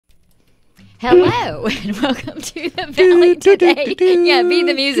Hello, and welcome to the Valley today. Yeah, be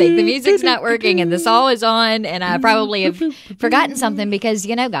the music. The music's not working, and the song is on, and I probably have forgotten something because,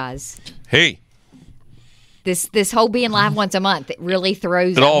 guys. Hey. This whole being live once a month, it really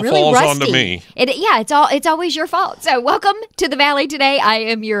throws it all really falls rusty. onto me. It's always your fault. So welcome to the Valley today. I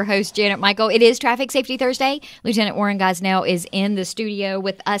am your host, Janet Michael. It is Traffic Safety Thursday. Lieutenant Warren Gosnell is in the studio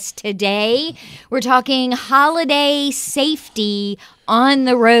with us today. We're talking holiday safety on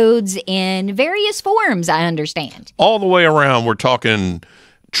the roads in various forms, I understand. All the way around, we're talking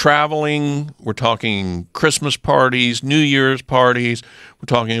traveling, we're talking Christmas parties, New Year's parties, we're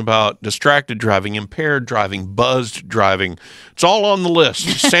talking about distracted driving, impaired driving, buzzed driving. It's all on the list.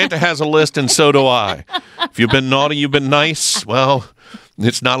 Santa has a list, and so do I. If you've been naughty, you've been nice, well,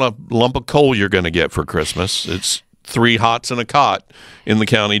 it's not a lump of coal you're going to get for Christmas. It's 3 hots and a cot in the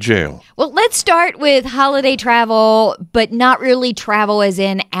county jail. Well, let's start with holiday travel, but not really travel as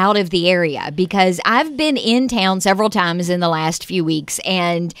in out of the area, because I've been in town several times in the last few weeks,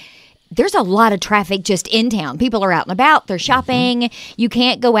 and there's a lot of traffic just in town. People are out and about. They're shopping. Mm-hmm. You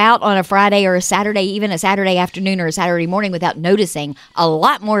can't go out on a Friday or a Saturday, even a Saturday afternoon or a Saturday morning without noticing a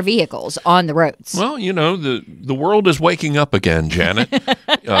lot more vehicles on the roads. Well, the world is waking up again, Janet.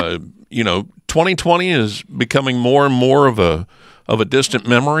 2020 is becoming more and more of a distant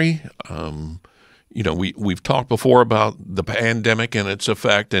memory. We've talked before about the pandemic and its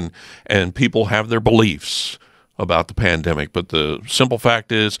effect, and people have their beliefs about the pandemic. But the simple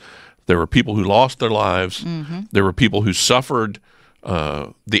fact is, there were people who lost their lives. Mm-hmm. There were people who suffered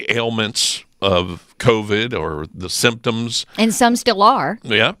the ailments of COVID or the symptoms. And some still are.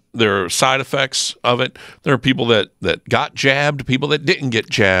 Yeah. There are side effects of it. There are people that got jabbed, people that didn't get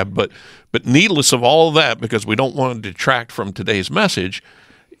jabbed. But needless of all of that, because we don't want to detract from today's message,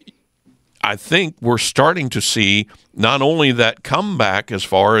 I think we're starting to see not only that comeback as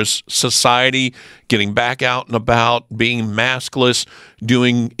far as society getting back out and about, being maskless,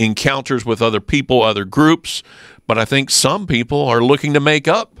 doing encounters with other people, other groups, but I think some people are looking to make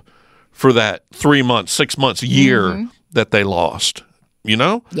up for that 3 months, 6 months, a year that they lost,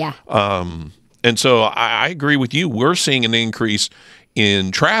 Yeah. And so I agree with you. We're seeing an increase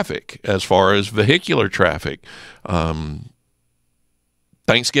in traffic as far as vehicular traffic.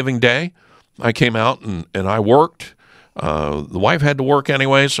 Thanksgiving Day, I came out and I worked. The wife had to work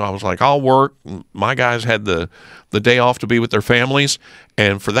anyway, so I was like, I'll work. My guys had the day off to be with their families.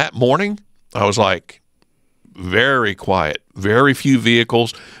 And for that morning, I was like, very quiet, very few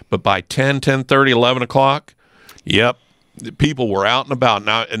vehicles. But by 10:30, 11 o'clock, yep, people were out and about.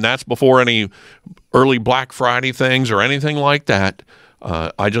 Now, and that's before any early Black Friday things or anything like that.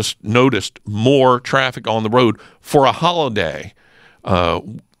 I just noticed more traffic on the road for a holiday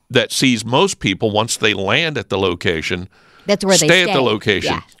that sees most people, once they land at the location, that's where they stay at the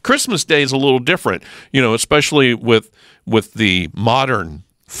location. Yeah. Christmas Day is a little different, especially with the modern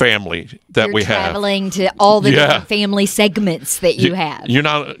family that You're we have. Traveling to all the different family segments that you have. You're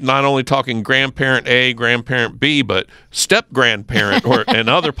not only talking grandparent A, grandparent B, but step-grandparent and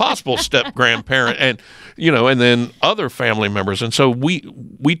other possible step-grandparent and then other family members. And so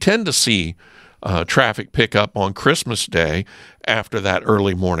we tend to see traffic pick up on Christmas Day after that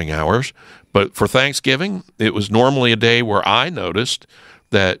early morning hours. But for Thanksgiving, it was normally a day where I noticed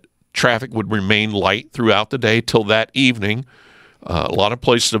that traffic would remain light throughout the day till that evening. A lot of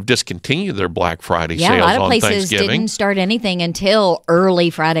places have discontinued their Black Friday sales on Thanksgiving. Yeah, a lot of places didn't start anything until early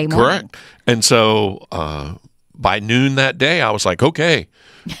Friday morning. Correct. And so by noon that day, I was like, okay,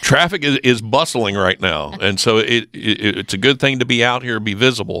 traffic is bustling right now. And so it's a good thing to be out here, be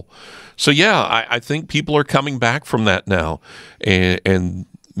visible. So, yeah, I think people are coming back from that now. And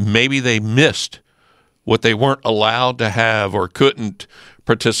maybe they missed what they weren't allowed to have or couldn't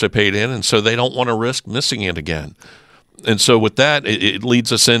participate in, and so they don't want to risk missing it again. And so with that, it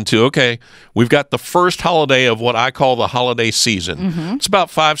leads us into, okay, we've got the first holiday of what I call the holiday season. Mm-hmm. It's about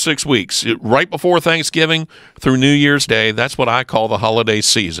 5-6 weeks. Right before Thanksgiving through New Year's Day, that's what I call the holiday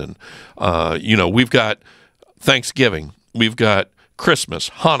season. We've got Thanksgiving. We've got Christmas,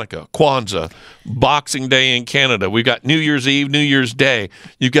 Hanukkah, Kwanzaa, Boxing Day in Canada. We've got New Year's Eve, New Year's Day.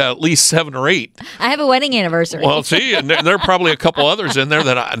 You've got at least 7 or 8. I have a wedding anniversary. Well, see, and there are probably a couple others in there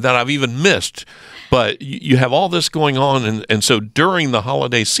that I've even missed. But you have all this going on, and so during the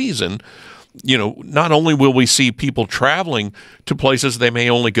holiday season, not only will we see people traveling to places they may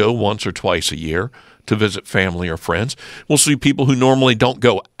only go once or twice a year to visit family or friends, we'll see people who normally don't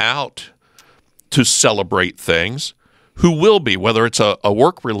go out to celebrate things, who will be, whether it's a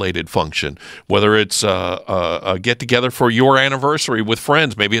work-related function, whether it's a get-together for your anniversary with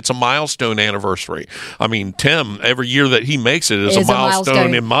friends. Maybe it's a milestone anniversary. I mean, Tim, every year that he makes it is a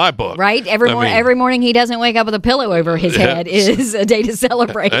milestone in my book. Right? Every morning he doesn't wake up with a pillow over his head is a day to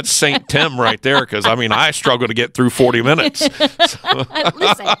celebrate. That's St. Tim right there, because, I mean, I struggle to get through 40 minutes.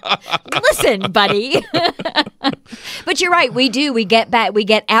 Listen, buddy. But you're right. We do. We get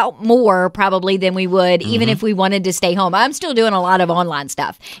out more probably than we would even if we wanted to stay home. I'm still doing a lot of online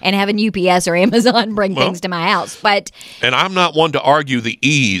stuff and having UPS or Amazon bring things to my house. And I'm not one to argue the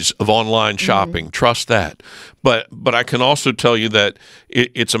ease of online shopping. Trust that. But I can also tell you that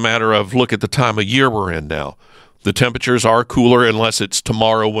it's a matter of, look at the time of year we're in now. The temperatures are cooler unless it's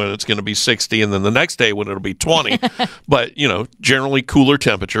tomorrow when it's going to be 60 and then the next day when it'll be 20. But, generally cooler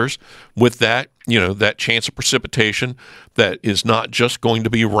temperatures with that, that chance of precipitation that is not just going to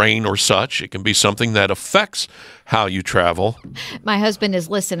be rain or such. It can be something that affects how you travel. My husband is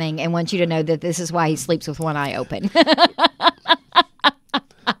listening and wants you to know that this is why he sleeps with one eye open.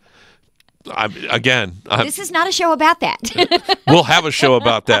 This is not a show about that. We'll have a show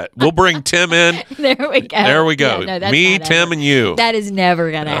about that. We'll bring Tim in. There we go. Yeah, no, me, Tim, and you. That is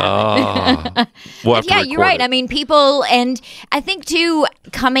never going to happen. You're right. I mean, people, and I think, too,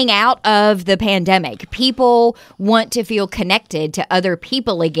 coming out of the pandemic, people want to feel connected to other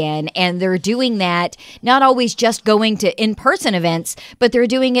people again, and they're doing that, not always just going to in-person events, but they're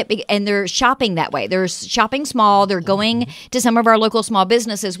doing it, and they're shopping that way. They're shopping small. They're going to some of our local small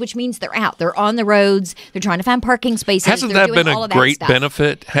businesses, which means they're out. They're on the roads. They're trying to find parking spaces. Hasn't that been a great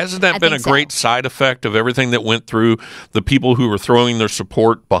benefit? Hasn't that been a great side effect of everything that went through the people who were throwing their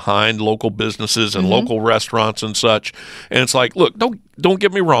support behind local businesses and local restaurants and such? And it's like, look, don't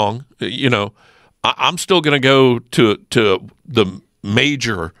get me wrong. I'm still going to go to the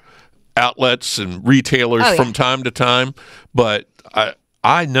major outlets and retailers from time to time, but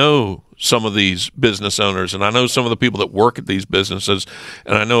I know some of these business owners, and I know some of the people that work at these businesses,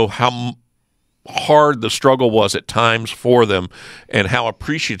 and I know how hard the struggle was at times for them and how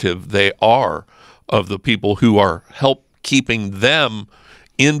appreciative they are of the people who are keeping them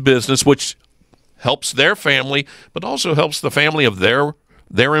in business, which helps their family, but also helps the family of their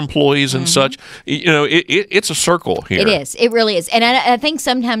employees and such. It's a circle here. It is. It really is. And I think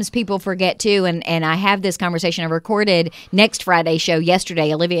sometimes people forget too, and I have this conversation. I recorded next Friday's show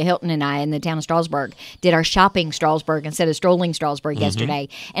yesterday. Olivia Hilton and I in the town of Strasburg did our shopping Strasburg instead of strolling Strasburg yesterday.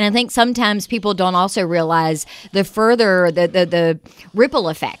 And I think sometimes people don't also realize the ripple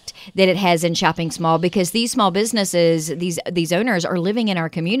effect that it has in shopping small, because these small businesses, these owners are living in our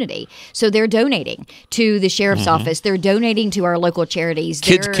community. So they're donating to the sheriff's office. They're donating to our local charities.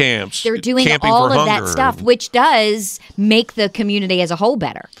 Kids camps. They're doing all of that stuff, which does make the community as a whole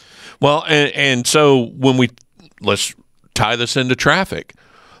better. Well, and so let's tie this into traffic.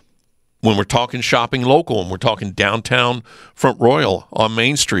 When we're talking shopping local and we're talking downtown Front Royal on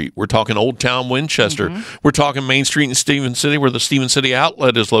Main Street, we're talking Old Town Winchester, we're talking Main Street in Stephen City where the Stephen City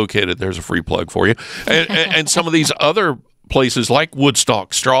Outlet is located. There's a free plug for you. And some of these other places like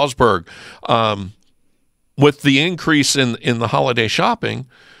Woodstock, Strasburg, with the increase in the holiday shopping,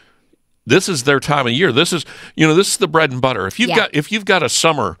 this is their time of year. This is the bread and butter. If you've got a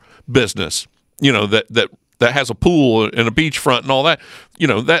summer business, that has a pool and a beachfront and all that,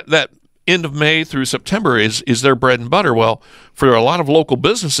 that end of May through September is their bread and butter. Well, for a lot of local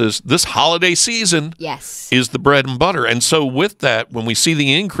businesses, this holiday season is the bread and butter. And so with that, when we see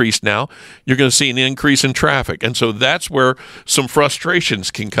the increase now, you're going to see an increase in traffic. And so that's where some frustrations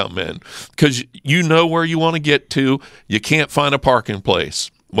can come in, because you know where you want to get to. You can't find a parking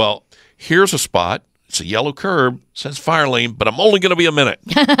place. Well, here's a spot. It's a yellow curb, says fire lane, but I'm only going to be a minute.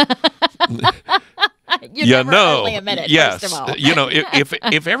 Only a minute, yes. First of all.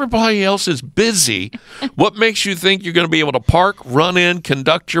 If everybody else is busy, what makes you think you're going to be able to park, run in,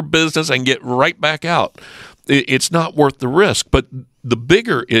 conduct your business, and get right back out? It's not worth the risk. But the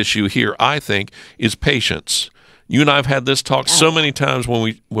bigger issue here, I think, is patience. You and I have had this talk so many times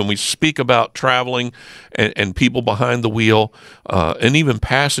when we speak about traveling and people behind the wheel, and even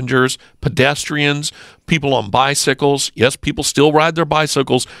passengers, pedestrians, people on bicycles. Yes, people still ride their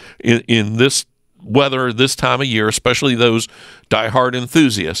bicycles in this weather, this time of year, especially those diehard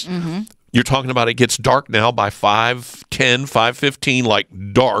enthusiasts. You're talking about it gets dark now by 5:10, 5:15, like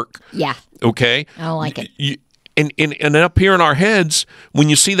dark. Yeah. Okay? I don't like it. And up here in our heads, when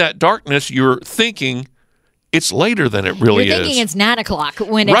you see that darkness, you're thinking it's later than it really is. You're thinking it's 9 o'clock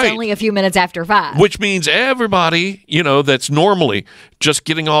when it's only a few minutes after 5. Which means everybody, that's normally just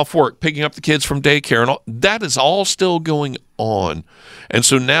getting off work, picking up the kids from daycare, and all, that is all still going on. And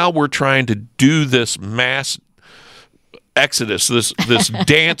so now we're trying to do this mass exodus, this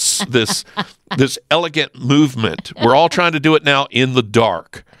dance, this elegant movement. We're all trying to do it now in the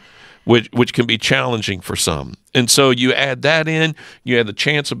dark, which can be challenging for some. And so you add that in, you add the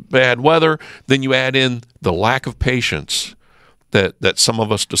chance of bad weather, then you add in the lack of patience that some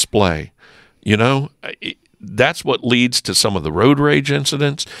of us display. That's what leads to some of the road rage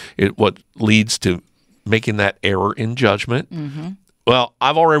incidents. What leads to making that error in judgment. Mm-hmm. Well,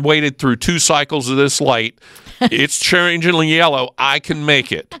 I've already waited through 2 cycles of this light. It's changing yellow. I can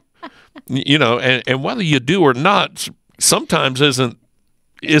make it. And whether you do or not, sometimes isn't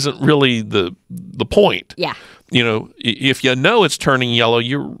really the point. Yeah. If you know it's turning yellow,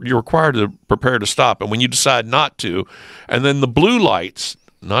 you're required to prepare to stop. And when you decide not to, and then the blue lights,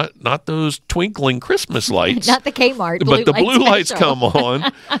 not those twinkling Christmas lights, not the Kmart, but the blue lights come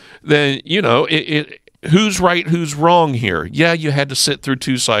on, then who's right, who's wrong here? Yeah, you had to sit through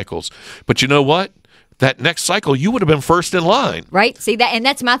 2 cycles, but you know what? That next cycle, you would have been first in line. Right. See, and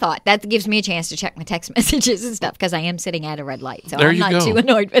that's my thought. That gives me a chance to check my text messages and stuff because I am sitting at a red light. So I'm not too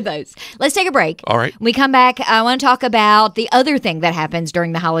annoyed with those. Let's take a break. All right. When we come back, I want to talk about the other thing that happens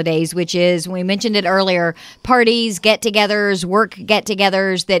during the holidays, which is, we mentioned it earlier, parties, get-togethers, work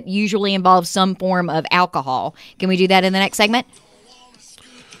get-togethers that usually involve some form of alcohol. Can we do that in the next segment?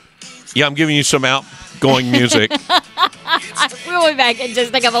 Yeah, I'm giving you some outgoing music. We'll be back in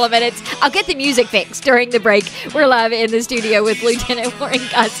just a couple of minutes. I'll get the music fixed during the break. We're live in the studio with Lieutenant Warren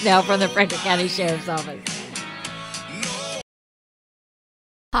Gosnell from the Frederick County Sheriff's Office.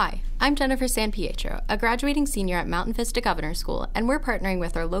 Hi, I'm Jennifer San Pietro, a graduating senior at Mountain Vista Governor's School, and we're partnering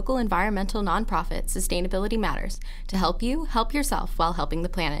with our local environmental nonprofit, Sustainability Matters, to help you help yourself while helping the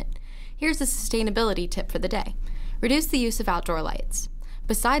planet. Here's a sustainability tip for the day. Reduce the use of outdoor lights.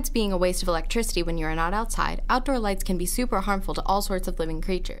 Besides being a waste of electricity when you are not outside, outdoor lights can be super harmful to all sorts of living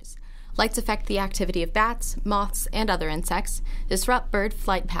creatures. Lights affect the activity of bats, moths, and other insects, disrupt bird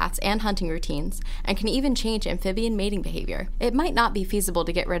flight paths and hunting routines, and can even change amphibian mating behavior. It might not be feasible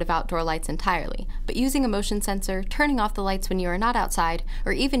to get rid of outdoor lights entirely, but using a motion sensor, turning off the lights when you are not outside,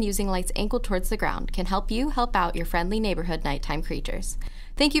 or even using lights angled towards the ground can help you help out your friendly neighborhood nighttime creatures.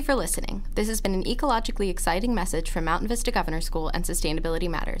 Thank you for listening. This has been an ecologically exciting message from Mountain Vista Governor's School and Sustainability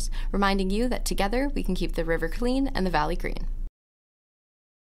Matters, reminding you that together we can keep the river clean and the valley green.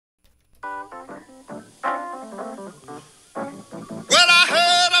 Well, I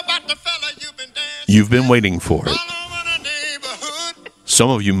heard about the fella you've been dancing. You've been waiting for it.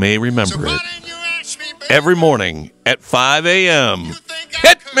 Some of you may remember it. Every morning at 5 a.m.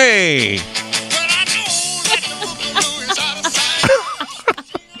 Hit me!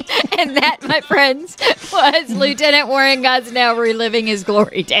 And that, my friends, was Lieutenant Warren Gosnell reliving his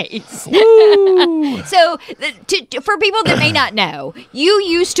glory days. So, for people that may not know, you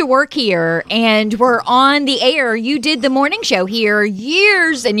used to work here and were on the air. You did the morning show here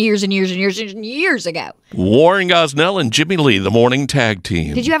years and years and years and years and years ago. Warren Gosnell and Jimmy Lee, the morning tag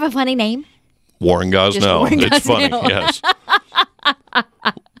team. Did you have a funny name? Warren Gosnell. Warren It's Gosnell. funny, yes.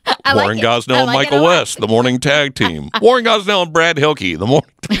 I Warren like Gosnell and like Michael West, the morning tag team. Warren Gosnell and Brad Hilke, the morning.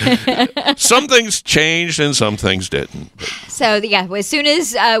 Some things changed and some things didn't. So, yeah, as soon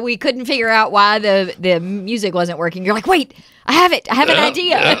as we couldn't figure out why the music wasn't working, you're like, wait, I have it. I have an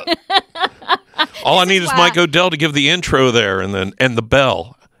idea. All I need is Mike Odell to give the intro there and the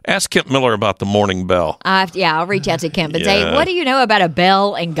bell. Ask Kemp Miller about the morning bell. I'll reach out to Kemp and say, what do you know about a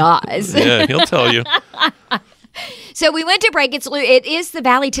bell and gauze? Yeah, he'll tell you. So we went to break. It is the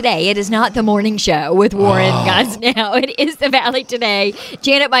Valley Today. It is not the morning show with Warren Gosnell. It is the Valley Today.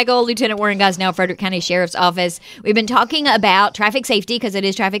 Janet Michael, Lieutenant Warren Gosnell, Frederick County Sheriff's Office. We've been talking about traffic safety because it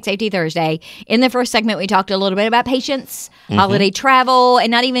is Traffic Safety Thursday. In the first segment, we talked a little bit about patience, holiday travel,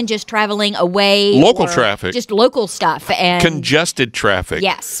 and not even just traveling away. Local traffic. Just local stuff. And congested traffic.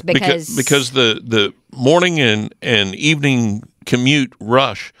 Yes, because the morning and evening commute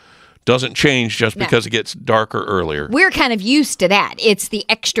rush doesn't change just because it gets darker earlier. We're kind of used to that. It's the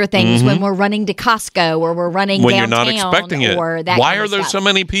extra things when we're running to Costco or we're running when downtown. When you're not expecting it. Why are there so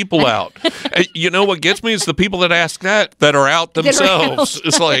many people out? You know what gets me is the people that ask that are out themselves.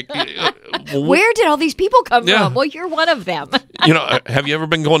 It's like, where did all these people come from? Well, you're one of them. Have you ever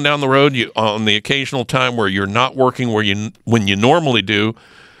been going down the road on the occasional time where you're not working when you normally do,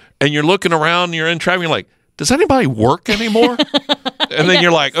 and you're looking around, you're in traffic, you're like, does anybody work anymore? And then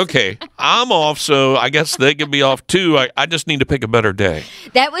you're like, okay, I'm off, so I guess they could be off too. I just need to pick a better day.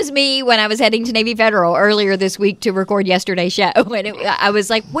 That was me when I was heading to Navy Federal earlier this week to record yesterday's show. And I was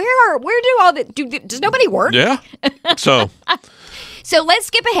like, where do all the, does nobody work? Yeah. So So let's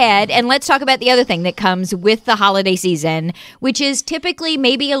skip ahead and let's talk about the other thing that comes with the holiday season, which is typically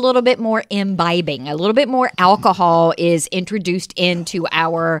maybe a little bit more imbibing. A little bit more alcohol is introduced into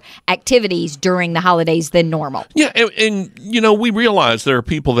our activities during the holidays than normal. Yeah, and we realize there are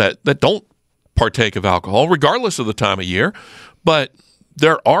people that don't partake of alcohol, regardless of the time of year, but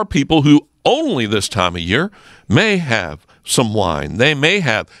there are people who only this time of year may have some wine. They may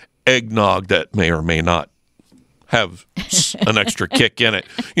have eggnog that may or may not have an extra kick in it.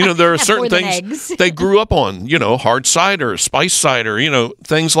 There are certain things they grew up on, hard cider, spice cider,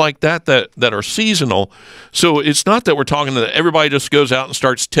 things like that are seasonal. So it's not that we're talking that everybody just goes out and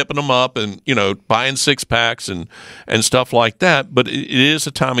starts tipping them up and, buying 6-packs and stuff like that. But it is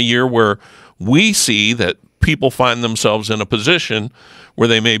a time of year where we see that people find themselves in a position where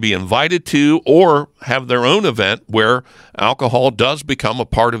they may be invited to or have their own event where alcohol does become a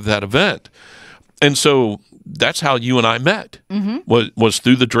part of that event. And so that's how you and I met, was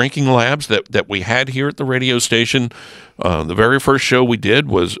through the drinking labs that we had here at the radio station. The very first show we did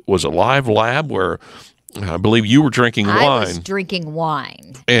was a live lab where I believe you were drinking wine. I was drinking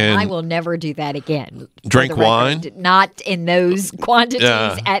wine. And I will never do that again. Drink wine? Not in those quantities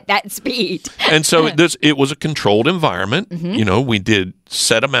at that speed. And so it was a controlled environment. We did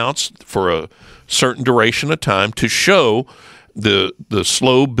set amounts for a certain duration of time to show the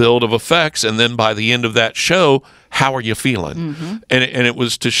slow build of effects, and then by the end of that show, how are you feeling? And it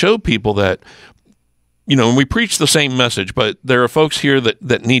was to show people that, and we preach the same message, but there are folks here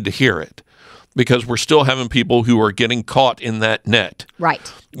that need to hear it, because we're still having people who are getting caught in that net.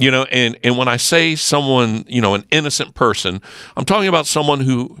 Right. And when I say someone, an innocent person, I'm talking about someone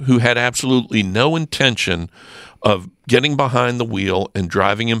who had absolutely no intention of getting behind the wheel and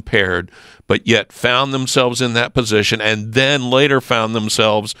driving impaired, but yet found themselves in that position and then later found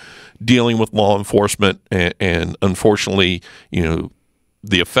themselves dealing with law enforcement and unfortunately,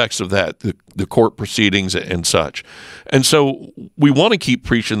 the effects of that, the court proceedings and such. And so we want to keep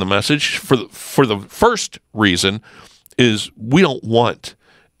preaching the message for the first reason is we don't want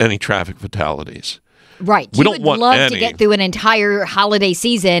any traffic fatalities. Right. We don't want love any. to get through an entire holiday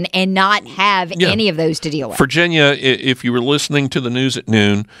season and not have any of those to deal with. Virginia, if you were listening to the news at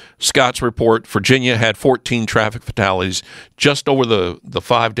noon, Scott's report, Virginia had 14 traffic fatalities just over the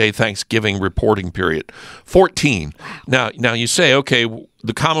 5-day Thanksgiving reporting period. 14. Wow. Now you say, okay,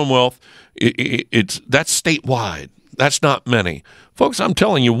 the Commonwealth, that's statewide. That's not many. Folks, I'm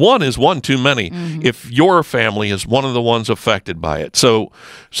telling you, one is one too many if your family is one of the ones affected by it. So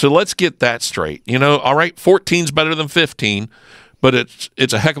let's get that straight. All right, 14 is better than 15, but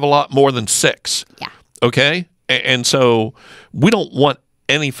it's a heck of a lot more than 6. Yeah. Okay? And so we don't want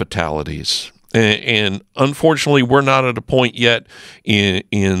any fatalities. And unfortunately, we're not at a point yet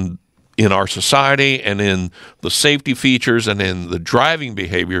in our society and in the safety features and in the driving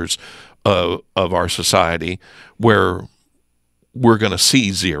behaviors of our society where we're going to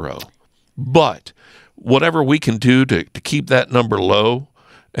see 0. But whatever we can do to keep that number low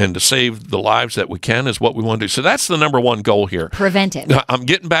and to save the lives that we can is what we want to do. So that's the number one goal here. Preventive. I'm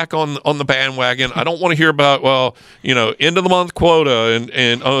getting back on the bandwagon. I don't want to hear about, end of the month quota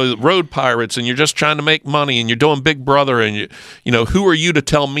and road pirates and you're just trying to make money and you're doing Big Brother and, who are you to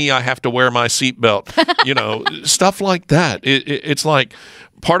tell me I have to wear my seatbelt? Stuff like that. It's like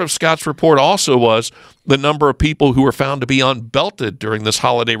part of Scott's report also was the number of people who were found to be unbelted during this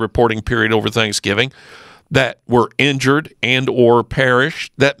holiday reporting period over Thanksgiving that were injured and or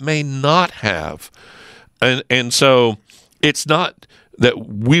perished that may not have. And so it's not that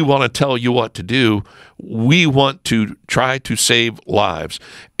we want to tell you what to do. We want to try to save lives.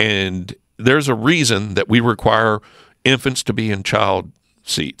 And there's a reason that we require infants to be in child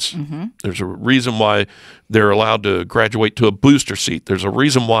seats. There's a reason why they're allowed to graduate to a booster seat. There's a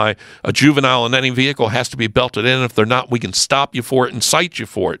reason why a juvenile in any vehicle has to be belted in. If they're not, we can stop you for it and cite you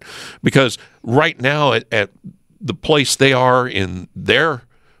for it. Because right now at the place they are in their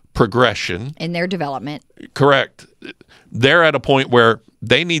progression, in their development, correct, they're at a point where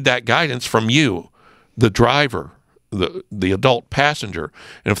they need that guidance from you, the driver, the adult passenger.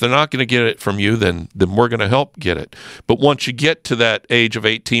 And if they're not going to get it from you, then we're going to help get it. But once you get to that age of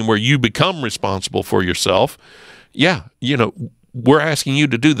 18 where you become responsible for yourself, we're asking you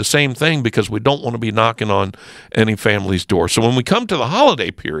to do the same thing because we don't want to be knocking on any family's door. So when we come to the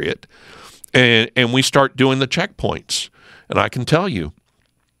holiday period and we start doing the checkpoints, and I can tell you,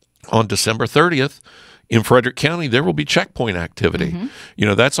 on December 30th, in Frederick County, there will be checkpoint activity.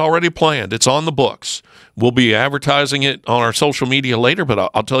 That's already planned. It's on the books. We'll be advertising it on our social media later,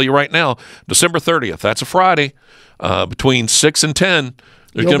 but I'll tell you right now, December 30th, that's a Friday, between 6 and 10,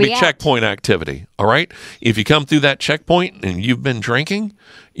 There's You'll going to be be out. checkpoint activity, all right? If you come through that checkpoint and you've been drinking,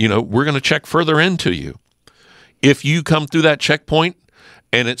 we're going to check further into you. If you come through that checkpoint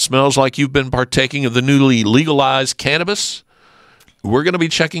and it smells like you've been partaking of the newly legalized cannabis, we're going to be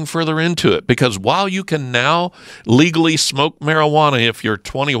checking further into it, because while you can now legally smoke marijuana if you're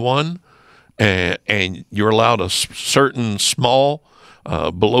 21 and you're allowed a certain small,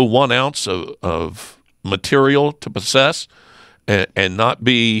 below 1 ounce of material to possess and not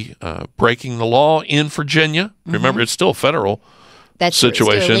be breaking the law in Virginia. Remember, it's still a federal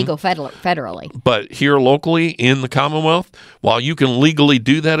situation. It's still illegal federally. But here locally in the Commonwealth, while you can legally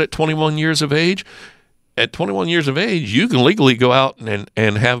do that at 21 years of age, at 21 years of age, you can legally go out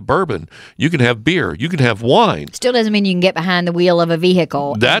and have bourbon. You can have beer. You can have wine. Still doesn't mean you can get behind the wheel of a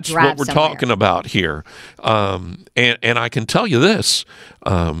vehicle. That's and drive what we're somewhere. talking about here. And I can tell you this.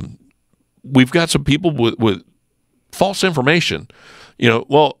 We've got some people with false information.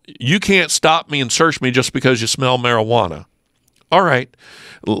 Well, you can't stop me and search me just because you smell marijuana. All right,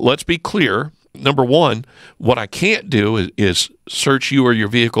 let's be clear. Number one, what I can't do is search you or your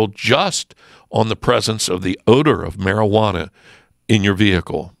vehicle just on the presence of the odor of marijuana in your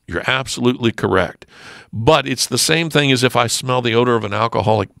vehicle. You're absolutely correct. But it's the same thing as if I smell the odor of an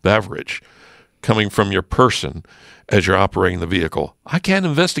alcoholic beverage coming from your person as you're operating the vehicle. I can't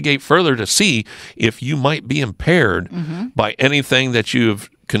investigate further to see if you might be impaired by anything that you've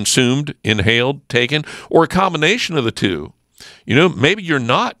consumed, inhaled, taken, or a combination of the two. Maybe you're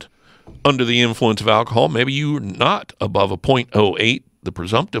not under the influence of alcohol. Maybe you're not above a .08, the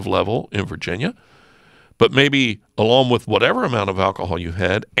presumptive level in Virginia. But maybe along with whatever amount of alcohol you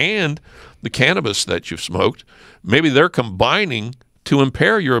had and the cannabis that you've smoked, maybe they're combining to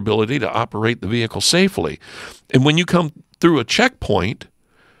impair your ability to operate the vehicle safely. And when you come through a checkpoint,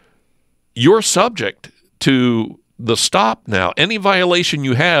 you're subject to the stop now. Any violation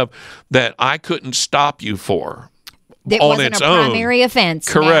you have that I couldn't stop you for That on wasn't its a own. primary offense.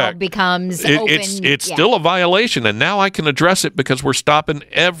 Correct. Now becomes open. It's still a violation, and now I can address it because we're stopping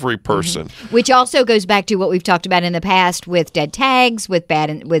every person. Which also goes back to what we've talked about in the past with dead tags, with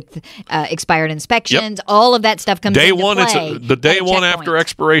expired inspections. Yep. All of that stuff comes Day into one, play the day at a one checkpoint. after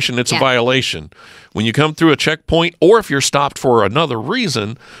expiration, it's a Yeah. violation. When you come through a checkpoint, or if you're stopped for another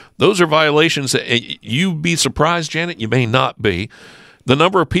reason, those are violations that you'd be surprised, Janet, you may not be. The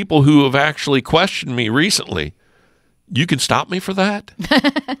number of people who have actually questioned me recently, you can stop me for that?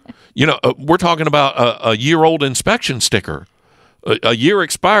 We're talking about a year-old inspection sticker, a year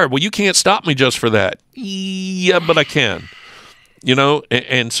expired. Well, you can't stop me just for that. Yeah, but I can.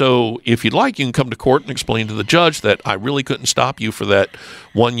 And so if you'd like, you can come to court and explain to the judge that I really couldn't stop you for that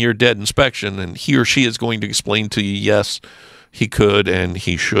 1 year dead inspection, and he or she is going to explain to you, yes, he could and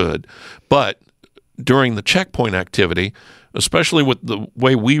he should. But during the checkpoint activity, especially with the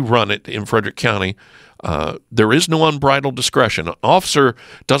way we run it in Frederick County, there is no unbridled discretion. An officer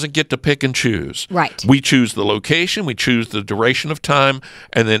doesn't get to pick and choose. Right. We choose the location, we choose the duration of time,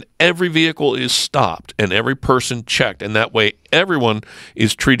 and then every vehicle is stopped and every person checked. And that way, everyone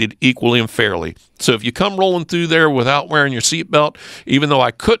is treated equally and fairly. So if you come rolling through there without wearing your seatbelt, even though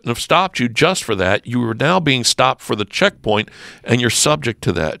I couldn't have stopped you just for that, you are now being stopped for the checkpoint, and you're subject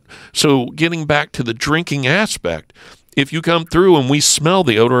to that. So getting back to the drinking aspect, if you come through and we smell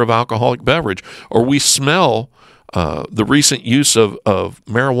the odor of alcoholic beverage, or we smell the recent use of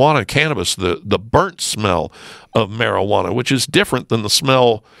marijuana, cannabis, the burnt smell of marijuana, which is different than the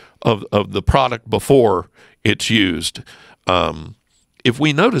smell of the product before it's used. If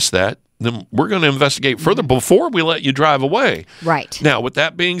we notice that, then we're going to investigate further before we let you drive away. Right. Now, with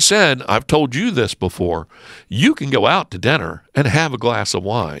that being said, I've told you this before. You can go out to dinner and have a glass of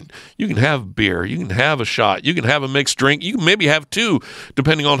wine. You can have beer. You can have a shot. You can have a mixed drink. You can maybe have two,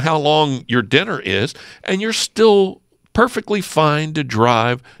 depending on how long your dinner is, and you're still perfectly fine to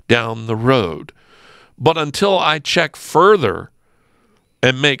drive down the road. But until I check further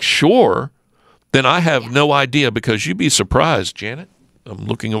and make sure, then I have no idea, because you'd be surprised, Janet. I'm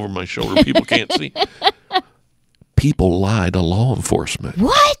looking over my shoulder. People can't see. People lie to law enforcement.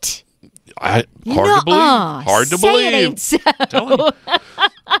 What? Hard to believe. Hard to Say believe. It ain't so. Telling you.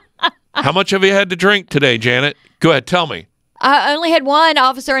 How much have you had to drink today, Janet? Go ahead, tell me. I only had one,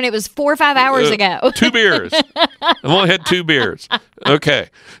 officer, and it was 4 or 5 hours ago. 2 beers. I've only had 2 beers. Okay.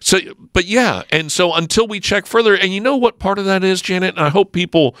 So, but yeah, and so until we check further, and you know what part of that is, Janet? And I hope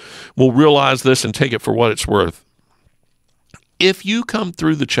people will realize this and take it for what it's worth. If you come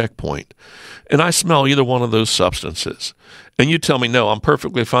through the checkpoint and I smell either one of those substances, and you tell me, no, I'm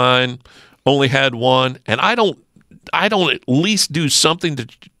perfectly fine, only had one, and I don't at least do something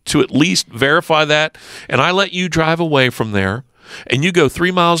to at least verify that, and I let you drive away from there, and you go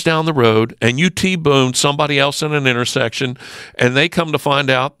 3 miles down the road and you T-bone somebody else in an intersection, and they come to find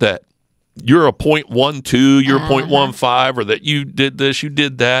out that you're a .12, you're a .15, or that you did this, you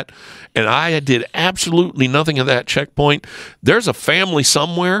did that, and I did absolutely nothing at that checkpoint, there's a family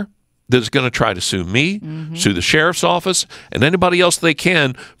somewhere that's going to try to sue me, sue the sheriff's office, and anybody else they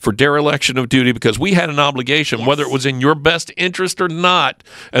can for dereliction of duty, because we had an obligation, whether it was in your best interest or not,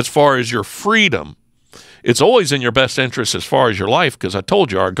 as far as your freedom. It's always in your best interest as far as your life, because I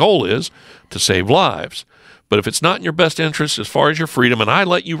told you our goal is to save lives. But if it's not in your best interest as far as your freedom, and I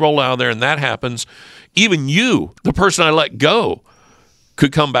let you roll out of there and that happens, even you, the person I let go,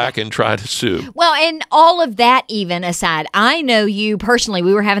 could come back and try to sue. Well, and all of that even aside, I know you personally.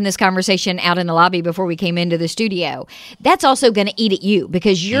 We were having this conversation out in the lobby before we came into the studio. That's also going to eat at you,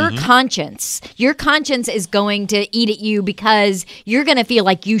 because your conscience is going to eat at you, because you're going to feel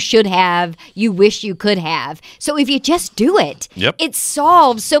like you should have, you wish you could have. So if you just do it, it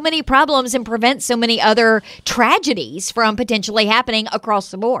solves so many problems and prevents so many other tragedies from potentially happening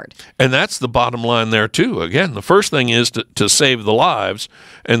across the board. And that's the bottom line there, too. Again, the first thing is to save the lives.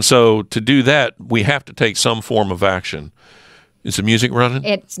 And so to do that, we have to take some form of action. Is the music running?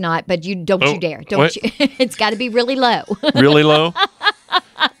 It's not, but you dare. Don't you? It's got to be really low. Really low?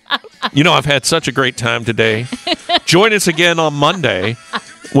 You know, I've had such a great time today. Join us again on Monday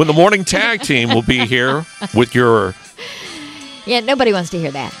when the morning tag team will be here with your... Yeah, nobody wants to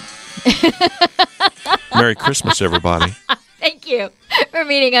hear that. Merry Christmas, everybody. Thank you for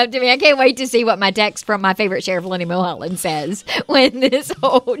meeting up to me. I can't wait to see what my text from my favorite Sheriff, Lenny Mulholland, says when this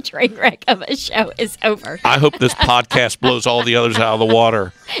whole train wreck of a show is over. I hope this podcast blows all the others out of the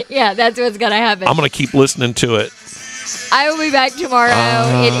water. Yeah, that's what's going to happen. I'm going to keep listening to it. I will be back tomorrow.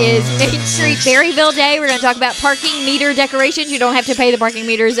 It is Main Street Berryville Day. We're going to talk about parking meter decorations. You don't have to pay the parking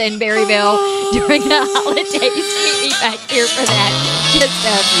meters in Berryville during the holidays. Meet me back here for that just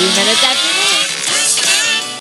a few minutes after